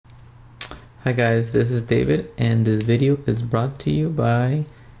Hi guys, this is David and this video is brought to you by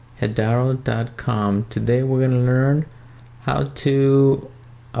hedaro.com. Today we're going to learn how to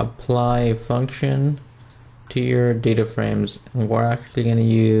apply a function to your data frames, and we're actually going to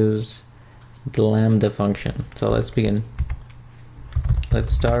use the Lambda function. So let's begin.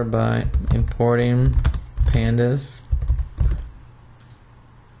 Let's start by importing Pandas.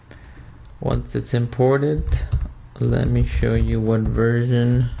 Once it's imported, let me show you what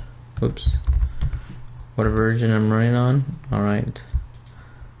version I'm running on. Alright,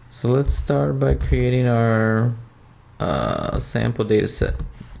 so let's start by creating our sample data set.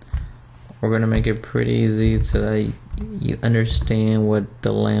 We're going to make it pretty easy so that you understand what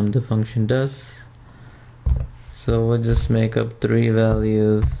the Lambda function does. So we'll just make up 3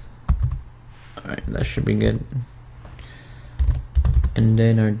 values. Alright, that should be good. And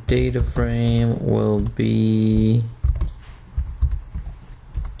then our data frame will be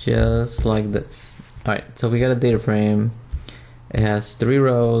just like this. Alright, so we got a data frame. It has 3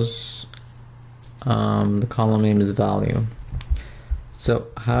 rows. The column name is value. So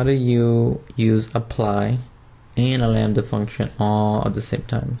how do you use apply and a Lambda function all at the same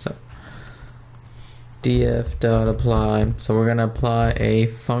time? So df.apply. So we're gonna apply a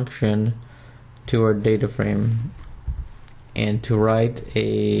function to our data frame, and to write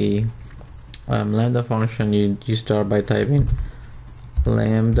a Lambda function, you start by typing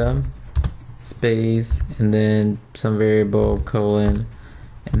Lambda space and then some variable colon,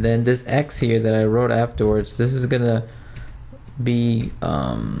 and then this X here that I wrote afterwards, this is gonna be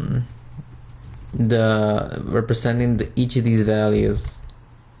the representing each of these values,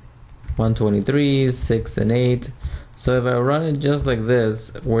 123, 6 and 8. So if I run it just like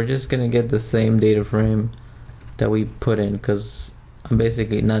this, we're just gonna get the same data frame that we put in, because I'm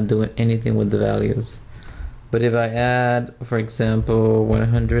basically not doing anything with the values. But if I add, for example,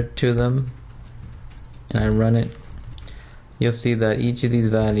 100 to them and I run it, you'll see that each of these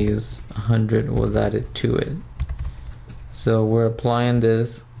values, 100 was added to it. So we're applying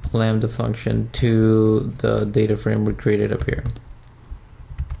this Lambda function to the data frame we created up here.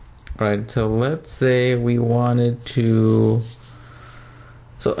 Right, so let's say we wanted to,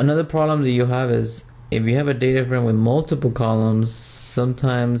 so another problem that you have is if you have a data frame with multiple columns,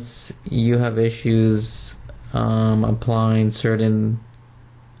 sometimes you have issues applying certain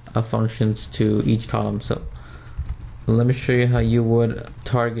functions to each column. So let me show you how you would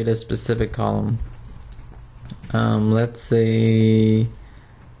target a specific column. Let's say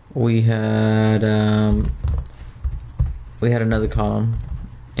we had another column,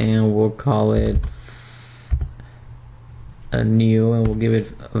 and we'll call it a new, and we'll give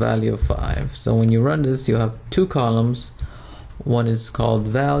it a value of 5. So when you run this, you have 2 columns. One is called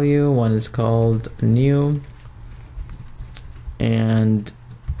value, one is called new. And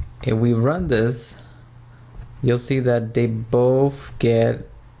if we run this, you'll see that they both get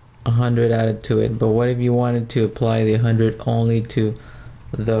 100 added to it. But what if you wanted to apply the 100 only to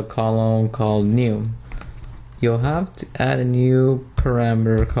the column called new? You'll have to add a new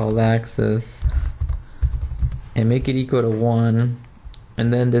parameter called access and make it equal to 1,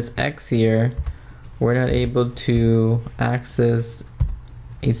 and then this X here, we're not able to access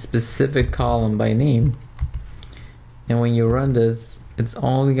a specific column by name. And when you run this, it's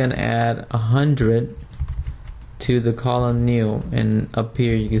only gonna add 100 to the column new, and up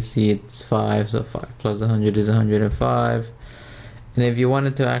here you can see it's 5, so 5 plus 100 is 105. And if you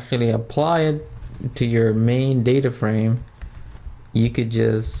wanted to actually apply it to your main data frame, you could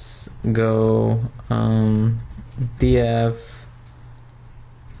just go df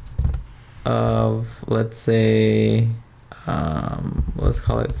of, let's say, let's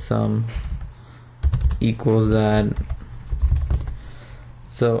call it sum equals that.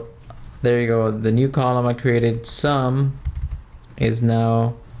 So there you go, the new column I created, sum, is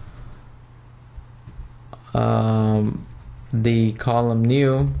now the column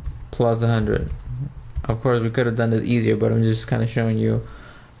new plus 100. Of course we could have done it easier, but I'm just kind of showing you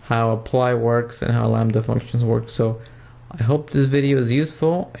how apply works and how Lambda functions work. So I hope this video is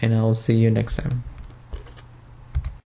useful, and I'll see you next time.